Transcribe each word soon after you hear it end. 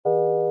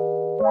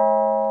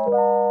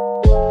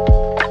Welcome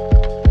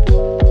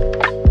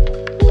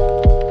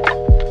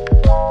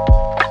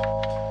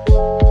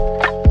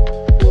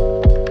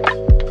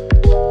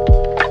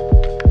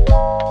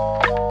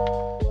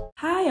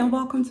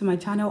to my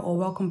channel, or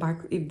welcome back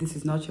if this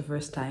is not your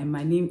first time.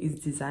 My name is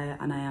Desire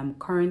and I am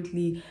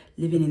currently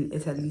living in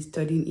Italy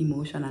studying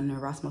emotion and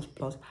Erasmus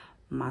Plus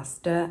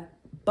master,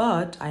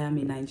 but I am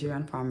a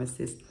Nigerian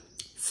pharmacist.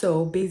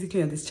 So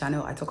basically on this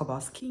channel I talk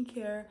about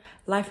skincare,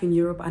 life in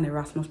Europe, and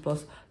Erasmus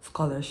Plus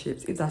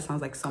scholarships. If that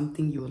sounds like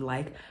something you would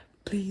like,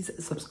 please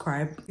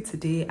subscribe.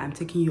 Today I'm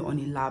taking you on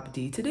a lab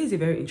day. Today is a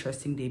very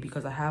interesting day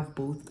because I have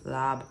both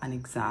lab and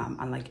exam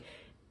and like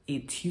a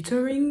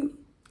tutoring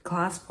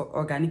class for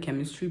organic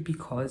chemistry,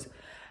 because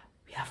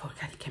we have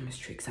organic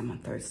chemistry exam on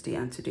Thursday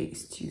and today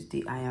is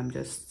Tuesday. I am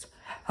just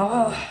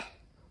all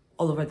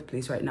over the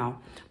place right now,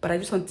 but I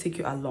just want to take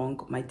you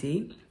along my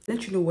day,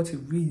 let you know what it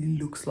really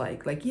looks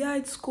like. Like, yeah,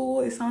 it's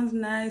cool, it sounds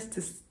nice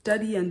to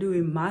study and do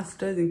a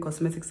master's in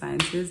cosmetic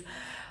sciences,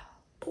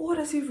 but what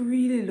does it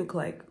really look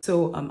like?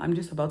 So I'm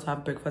just about to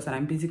have breakfast and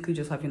I'm basically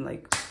just having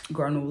like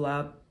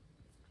granola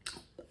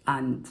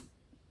and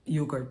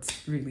yogurt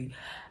really.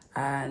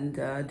 And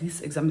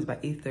this exam is by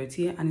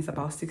 8:30 and it's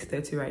about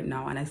 6:30 right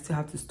now, and I still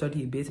have to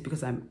study a bit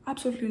because I'm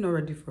absolutely not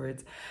ready for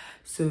it.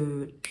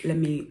 So let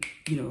me,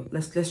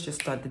 let's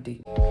just start the day.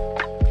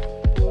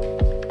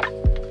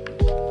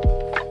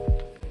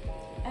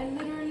 I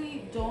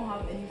literally don't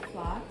have any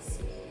flats,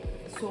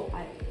 so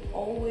I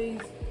always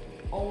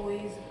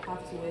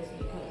have to wear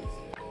sneakers.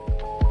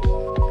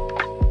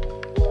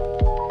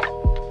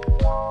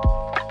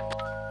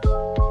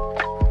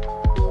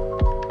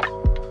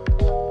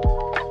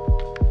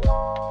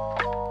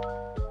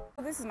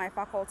 This is my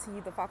faculty,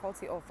 the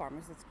Faculty of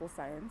Pharmaceutical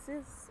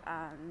Sciences,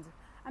 and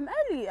I'm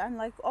early. I'm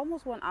like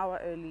almost 1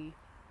 hour early.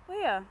 But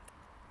yeah,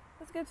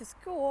 let's get to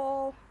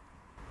school.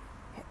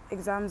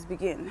 Exams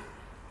begin.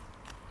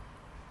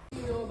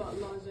 You know about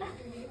logic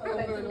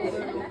over and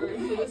over.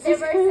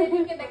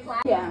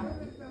 Yeah.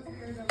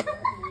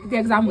 The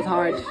exam was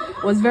hard.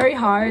 It was very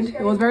hard.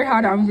 It was very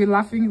hard. I've been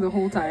laughing the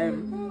whole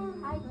time.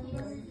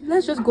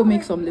 Let's just go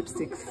make some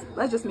lipsticks.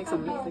 Let's just make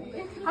some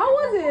lipsticks. How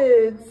was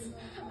it?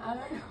 I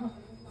don't know.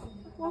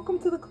 Welcome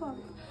to the club.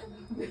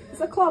 It's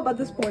a club at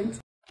this point.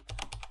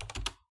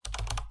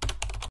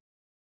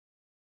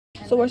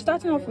 So we're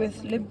starting off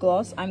with lip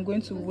gloss. I'm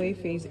going to weigh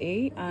phase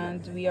A,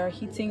 and we are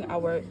heating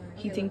our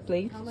heating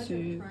plate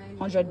to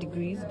 100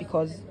 degrees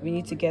because we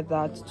need to get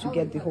that to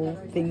get the whole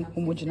thing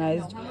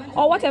homogenized,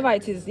 or whatever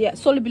it is. Yeah,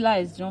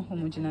 solubilized, not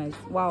homogenized.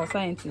 Wow,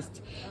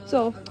 scientist.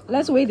 So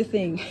let's weigh the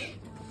thing.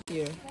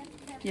 Here.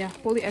 Yeah,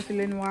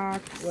 polyethylene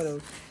wax. What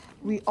else?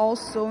 We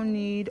also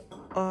need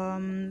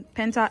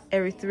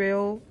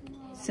pentaerythryl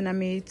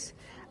cinnamate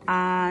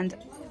and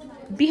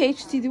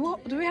BHT. Do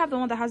we have the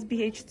one that has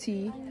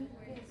BHT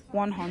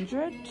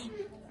 100?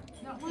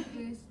 That one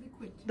is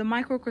liquid. The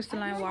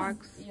microcrystalline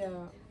wax.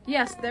 Yeah.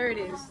 Yes, there it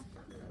is.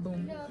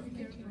 Boom.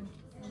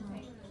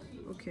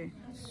 Okay,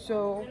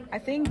 so I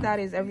think that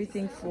is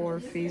everything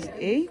for phase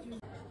A.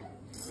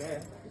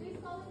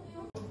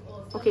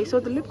 Okay,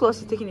 so the lip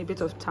gloss is taking a bit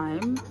of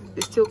time.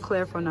 It's still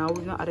clear for now.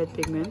 We've not added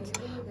pigment,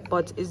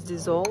 but it's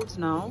dissolved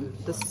now.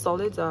 The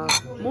solids are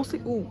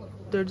mostly,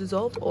 they're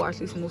dissolved, or at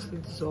least mostly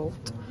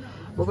dissolved.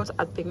 We're going to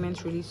add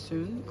pigment really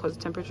soon because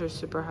the temperature is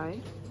super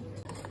high.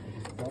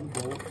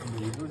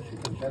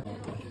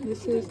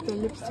 This is the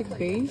lipstick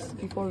base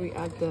before we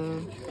add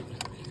the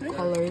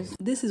colors.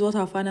 This is what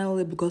our final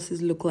lip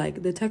glosses look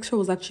like. The texture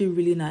was actually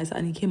really nice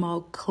and it came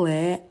out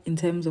clear in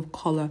terms of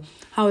color.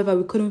 However,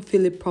 we couldn't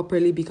feel it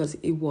properly because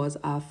it was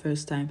our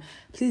first time.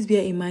 Please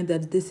bear in mind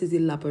that this is a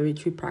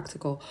laboratory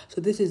practical,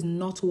 so this is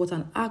not what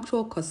an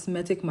actual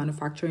cosmetic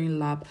manufacturing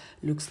lab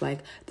looks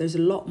like. There's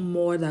a lot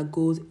more that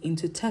goes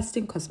into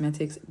testing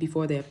cosmetics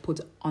before they're put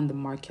on the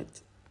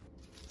market.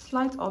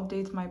 Slight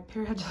update, my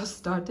period just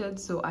started,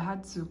 so I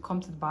had to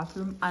come to the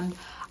bathroom, and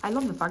I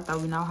love the fact that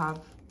we now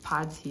have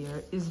pads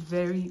here. Is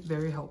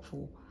very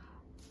helpful.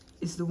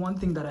 It's the one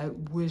thing that I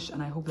wish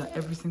and I hope that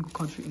every single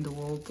country in the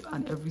world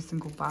and every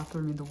single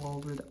bathroom in the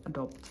world would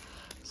adopt.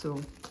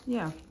 So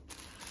yeah,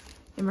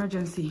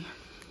 emergency.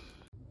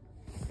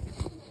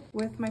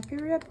 With my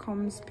period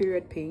comes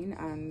period pain,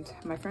 and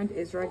my friend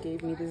Ezra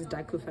gave me this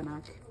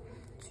diclofenac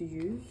to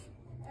use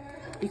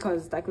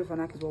because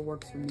diclofenac is what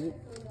works for me.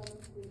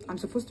 I'm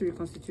supposed to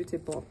reconstitute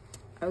it, but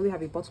I only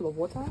have a bottle of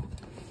water.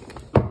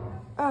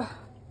 I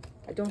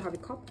don't have a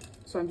cup,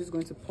 so I'm just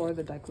going to pour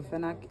the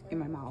diclofenac in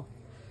my mouth.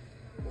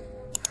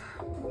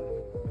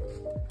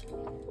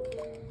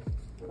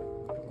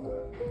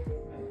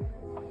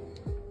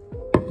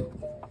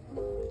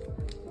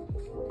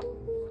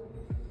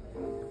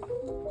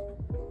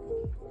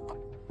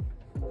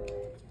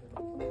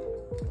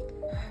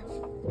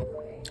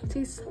 It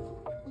tastes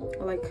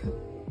like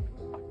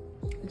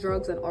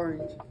drugs and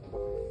orange.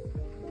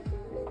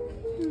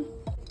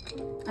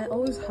 I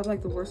always have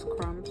like the worst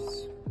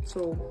cramps,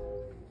 so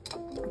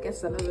I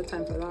guess another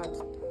time for that.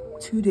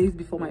 2 days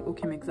before my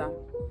OChem exam.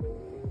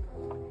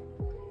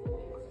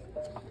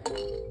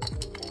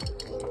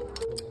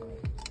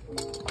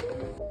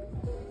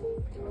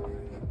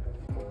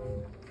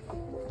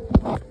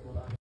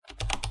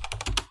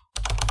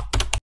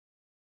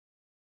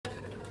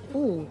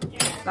 Oh,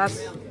 that's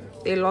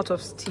a lot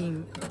of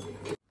steam.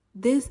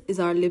 This is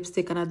our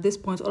lipstick, and at this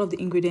point all of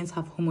the ingredients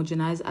have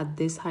homogenized at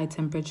this high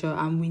temperature,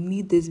 and we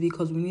need this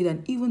because we need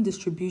an even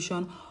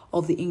distribution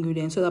of the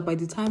ingredients so that by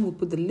the time we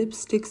put the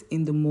lipsticks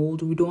in the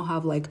mold, we don't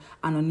have like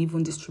an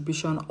uneven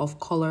distribution of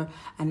color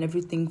and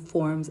everything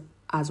forms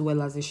as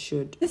well as it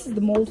should. This is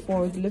the mold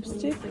for the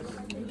lipstick,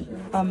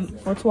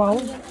 for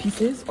 12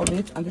 pieces of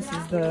it, and this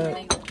is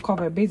the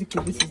cover.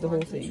 Basically this is the whole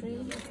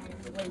thing.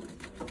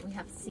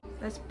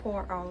 Let's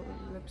pour our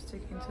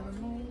lipstick into the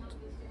mold.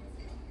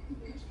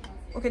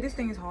 Okay, this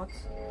thing is hot.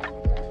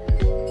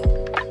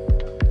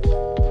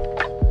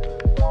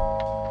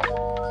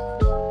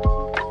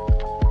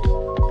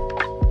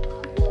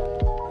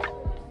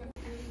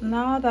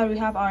 Now that we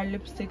have our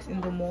lipsticks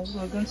in the mold,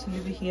 we're going to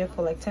leave it here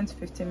for like 10 to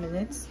 15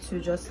 minutes to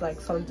just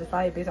like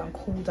solidify a bit and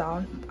cool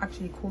down.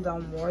 Actually cool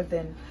down more,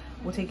 then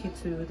we'll take it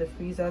to the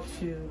freezer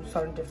to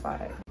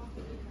solidify.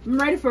 I'm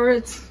ready for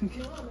it.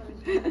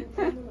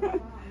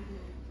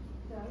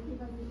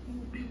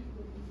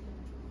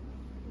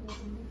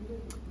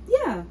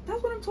 Yeah,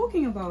 that's what I'm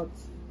talking about.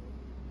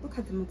 Look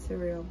at the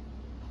material.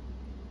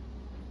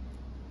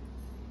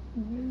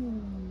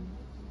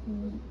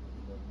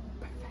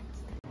 Perfect.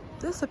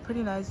 This is a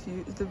pretty nice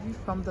view. It's the view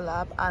from the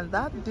lab, and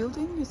that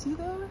building you see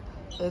there,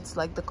 it's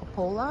like the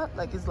cupola,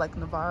 like it's like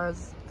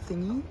Navarra's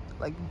thingy,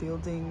 like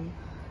building,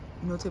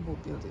 notable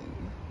building.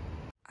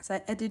 As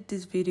I edit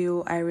this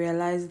video, I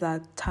realized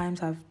that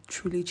times have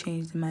truly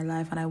changed in my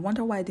life, and I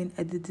wonder why I didn't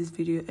edit this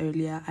video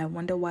earlier. I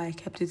wonder why I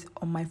kept it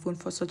on my phone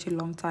for such a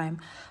long time,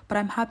 but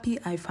I'm happy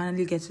I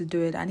finally get to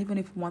do it. And even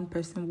if one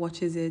person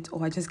watches it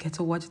or I just get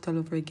to watch it all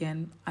over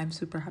again, I'm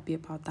super happy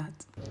about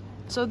that.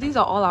 So these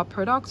are all our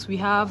products. We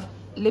have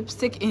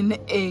lipstick in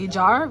a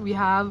jar, we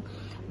have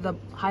the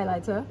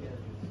highlighter,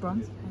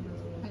 bronze,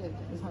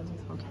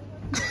 okay.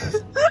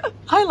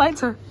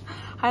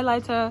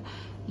 highlighter,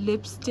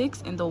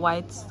 lipsticks in the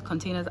white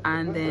containers,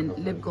 and then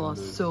lip gloss.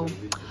 So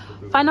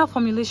final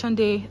formulation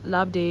day,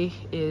 lab day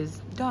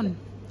is done,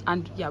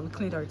 and yeah, we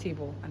cleaned our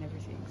table and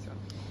everything, so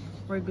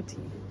we're a good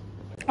team.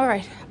 All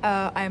right,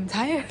 I'm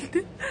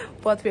tired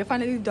but we're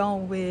finally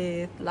done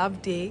with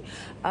lab day.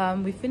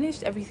 We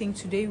finished everything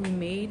today. We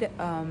made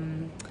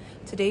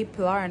today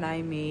Pilar and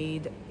I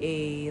made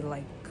a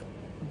like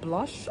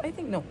blush, I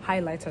think, no,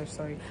 highlighter,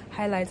 sorry,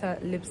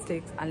 highlighter,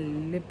 lipsticks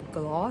and lip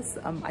gloss.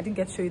 I didn't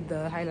get to show you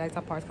the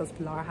highlighter part because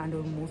Pilar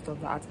handled most of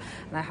that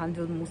and I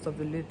handled most of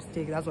the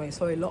lipstick. That's why I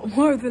saw a lot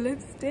more of the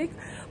lipstick.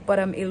 But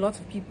a lot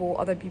of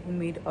other people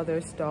made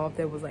other stuff.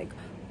 There was like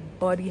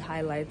body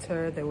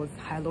highlighter, there was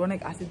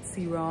hyaluronic acid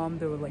serum,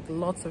 there were like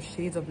lots of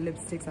shades of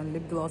lipsticks and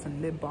lip gloss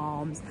and lip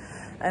balms.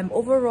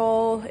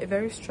 Overall a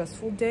very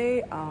stressful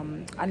day,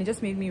 and it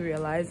just made me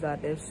realize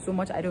that there's so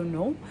much I don't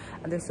know,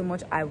 and there's so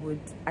much I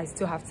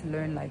still have to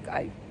learn. Like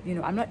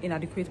I'm not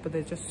inadequate, but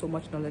there's just so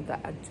much knowledge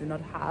that I do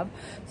not have.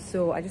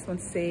 So I just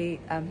want to say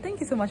thank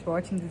you so much for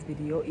watching this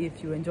video.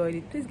 If you enjoyed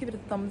it, please give it a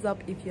thumbs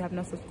up. If you have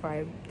not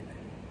subscribed,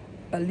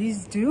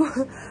 please do.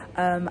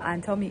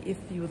 And tell me if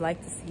you would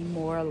like to see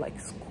more like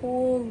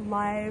school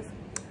life,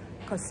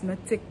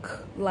 cosmetic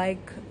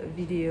like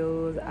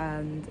videos,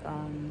 and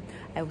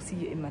I will see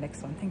you in my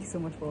next one. Thank you so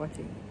much for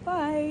watching.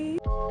 Bye.